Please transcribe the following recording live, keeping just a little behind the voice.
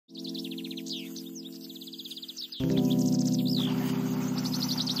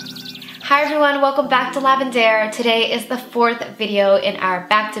Hi everyone, welcome back to Lavendaire. Today is the fourth video in our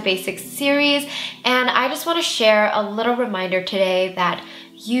Back to Basics series, and I just want to share a little reminder today that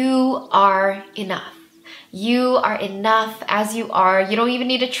you are enough. You are enough as you are. You don't even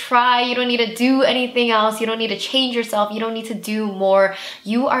need to try. You don't need to do anything else. You don't need to change yourself. You don't need to do more.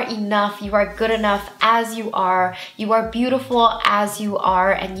 You are enough. You are good enough as you are. You are beautiful as you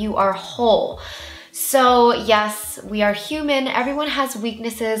are, and you are whole. So yes, we are human. Everyone has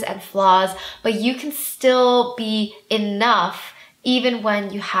weaknesses and flaws, but you can still be enough even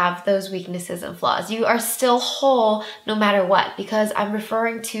when you have those weaknesses and flaws. You are still whole no matter what, because I'm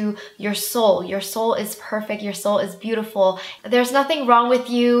referring to your soul. Your soul is perfect. Your soul is beautiful. There's nothing wrong with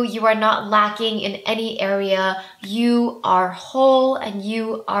you. You are not lacking in any area. You are whole and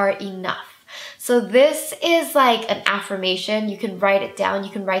you are enough. So this is like an affirmation. You can write it down.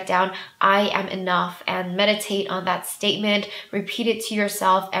 You can write down, I am enough, and meditate on that statement. Repeat it to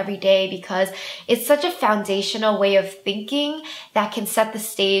yourself every day because it's such a foundational way of thinking that can set the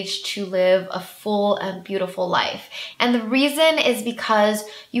stage to live a full and beautiful life. And the reason is because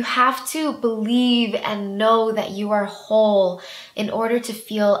you have to believe and know that you are whole in order to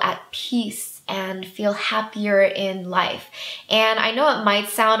feel at peace and feel happier in life. And I know it might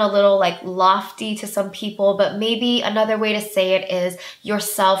sound a little like lofty to some people, but maybe another way to say it is your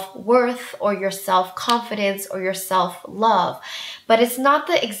self-worth or your self-confidence or your self-love. But it's not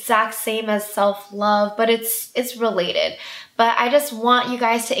the exact same as self-love, but it's related. But I just want you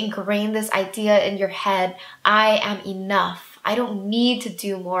guys to ingrain this idea in your head. I am enough. I don't need to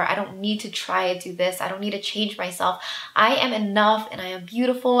do more. I don't need to try to do this. I don't need to change myself. I am enough and I am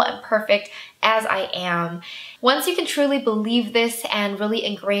beautiful and perfect as I am. Once you can truly believe this and really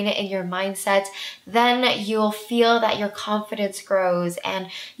ingrain it in your mindset, then you'll feel that your confidence grows and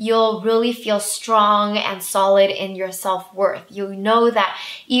you'll really feel strong and solid in your self-worth. You know that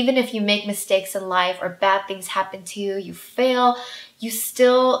even if you make mistakes in life or bad things happen to you, you fail, you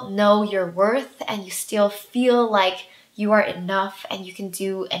still know your worth and you still feel like you are enough and you can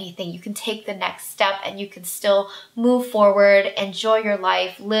do anything. You can take the next step and you can still move forward, enjoy your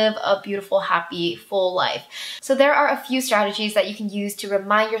life, live a beautiful, happy, full life. So there are a few strategies that you can use to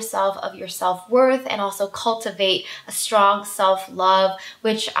remind yourself of your self-worth and also cultivate a strong self-love,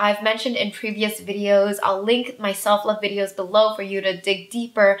 which I've mentioned in previous videos. I'll link my self-love videos below for you to dig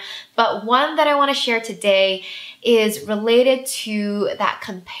deeper. But one that I want to share today is related to that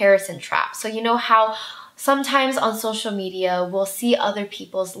comparison trap. So you know how sometimes on social media, we'll see other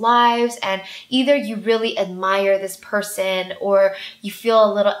people's lives and either you really admire this person or you feel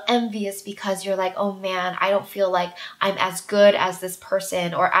a little envious because you're like, oh man, I don't feel like I'm as good as this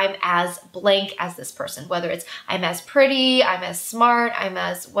person or I'm as blank as this person, whether it's I'm as pretty, I'm as smart, I'm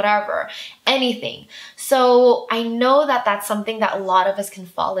as whatever, anything. So I know that that's something that a lot of us can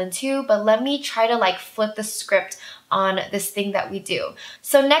fall into, but let me try to like flip the script on this thing that we do.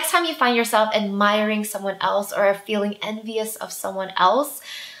 So next time you find yourself admiring someone else or feeling envious of someone else,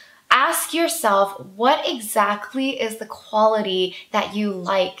 ask yourself, what exactly is the quality that you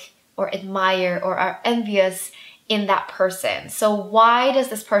like or admire or are envious in that person? So why does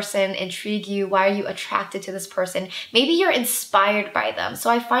this person intrigue you? Why are you attracted to this person? Maybe you're inspired by them. So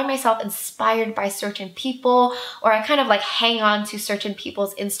I find myself inspired by certain people, or I kind of like hang on to certain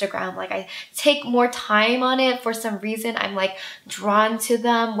people's Instagram. Like I take more time on it for some reason. I'm like drawn to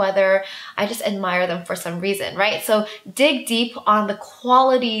them, whether I just admire them for some reason, right? So dig deep on the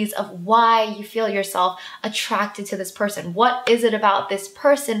qualities of why you feel yourself attracted to this person. What is it about this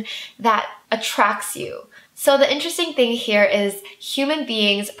person that attracts you? So the interesting thing here is human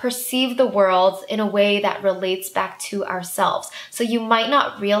beings perceive the world in a way that relates back to ourselves. So you might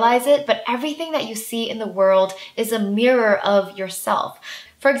not realize it, but everything that you see in the world is a mirror of yourself.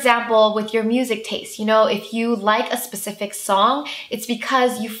 For example, with your music taste, you know, if you like a specific song, it's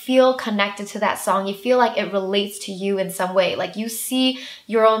because you feel connected to that song. You feel like it relates to you in some way. Like you see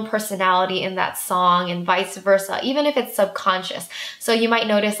your own personality in that song and vice versa, even if it's subconscious. So you might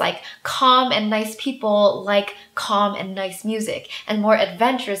notice like calm and nice people like calm and nice music, and more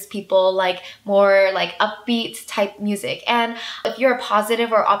adventurous people like more like upbeat type music. And if you're a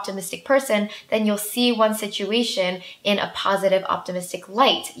positive or optimistic person, then you'll see one situation in a positive, optimistic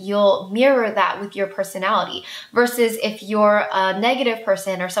light. You'll mirror that with your personality. Versus if you're a negative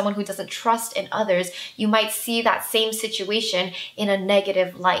person or someone who doesn't trust in others, you might see that same situation in a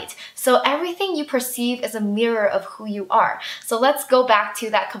negative light. So everything you perceive is a mirror of who you are. So let's go back to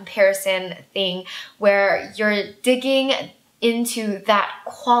that comparison thing where you're digging into that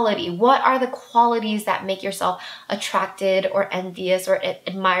quality. What are the qualities that make yourself attracted or envious or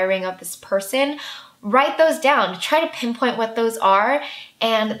admiring of this person? write those down. Try to pinpoint what those are.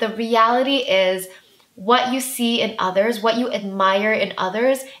 And the reality is, what you see in others, what you admire in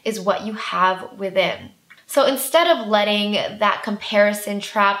others, is what you have within. So instead of letting that comparison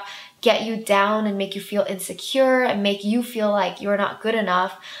trap get you down and make you feel insecure and make you feel like you're not good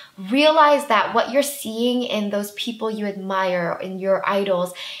enough, realize that what you're seeing in those people you admire, in your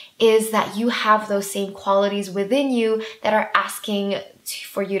idols, is that you have those same qualities within you that are asking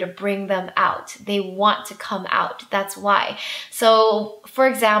for you to bring them out. They want to come out. That's why. So for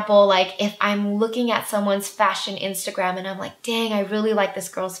example, like if I'm looking at someone's fashion Instagram and I'm like, dang, I really like this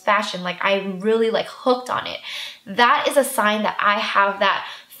girl's fashion. Like I'm really like hooked on it. That is a sign that I have that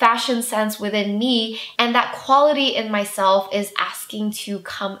fashion sense within me, and that quality in myself is asking to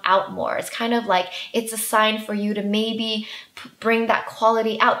come out more. It's kind of like it's a sign for you to maybe bring that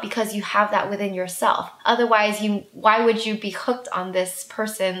quality out because you have that within yourself. Otherwise, why would you be hooked on this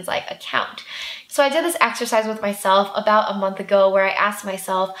person's like account? So I did this exercise with myself about a month ago where I asked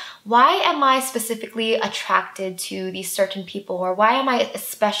myself, why am I specifically attracted to these certain people? Or why am I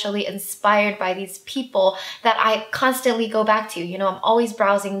especially inspired by these people that I constantly go back to? You know, I'm always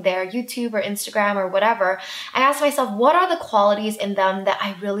browsing their YouTube or Instagram or whatever. I asked myself, what are the qualities in them that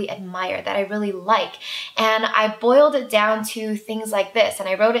I really admire, that I really like? And I boiled it down to things like this, and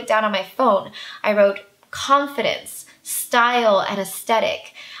I wrote it down on my phone. I wrote confidence, style, and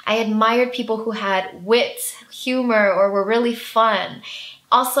aesthetic. I admired people who had wit, humor, or were really fun.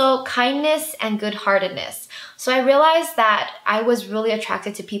 Also, kindness and good-heartedness. So I realized that I was really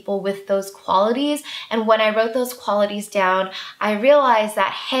attracted to people with those qualities, and when I wrote those qualities down, I realized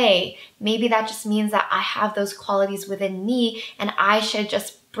that, hey, maybe that just means that I have those qualities within me, and I should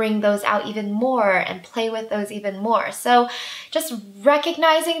just bring those out even more and play with those even more. So just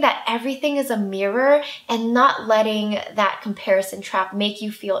recognizing that everything is a mirror and not letting that comparison trap make you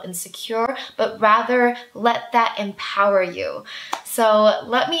feel insecure, but rather let that empower you. So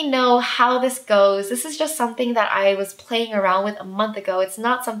let me know how this goes. This is just something that I was playing around with a month ago. It's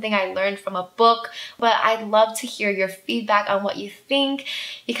not something I learned from a book, but I'd love to hear your feedback on what you think,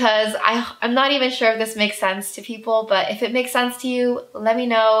 because I'm not even sure if this makes sense to people, but if it makes sense to you, let me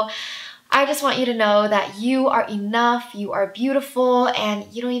know. I just want you to know that you are enough, you are beautiful, and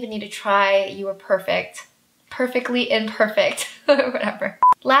you don't even need to try. You are perfect. Perfectly imperfect, whatever.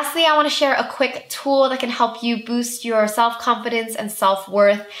 Lastly, I want to share a quick tool that can help you boost your self-confidence and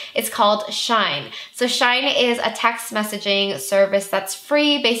self-worth. It's called Shine. So Shine is a text messaging service that's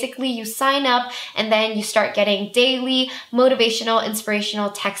free. Basically, you sign up and then you start getting daily motivational, inspirational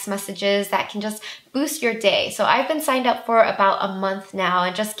text messages that can just boost your day. So I've been signed up for about a month now,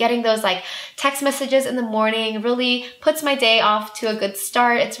 and just getting those like text messages in the morning really puts my day off to a good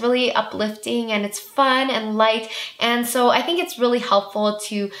start. It's really uplifting and it's fun and light. And so I think it's really helpful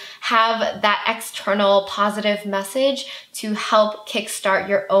to have that external positive message to help kickstart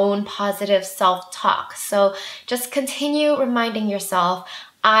your own positive self-talk. So just continue reminding yourself,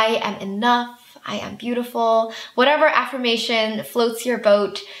 I am enough, I am beautiful. Whatever affirmation floats your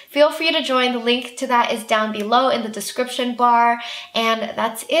boat, feel free to join. The link to that is down below in the description bar. And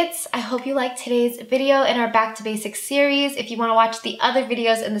that's it. I hope you liked today's video in our Back to Basics series. If you want to watch the other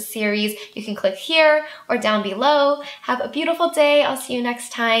videos in the series, you can click here or down below. Have a beautiful day. I'll see you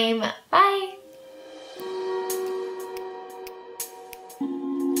next time. Bye.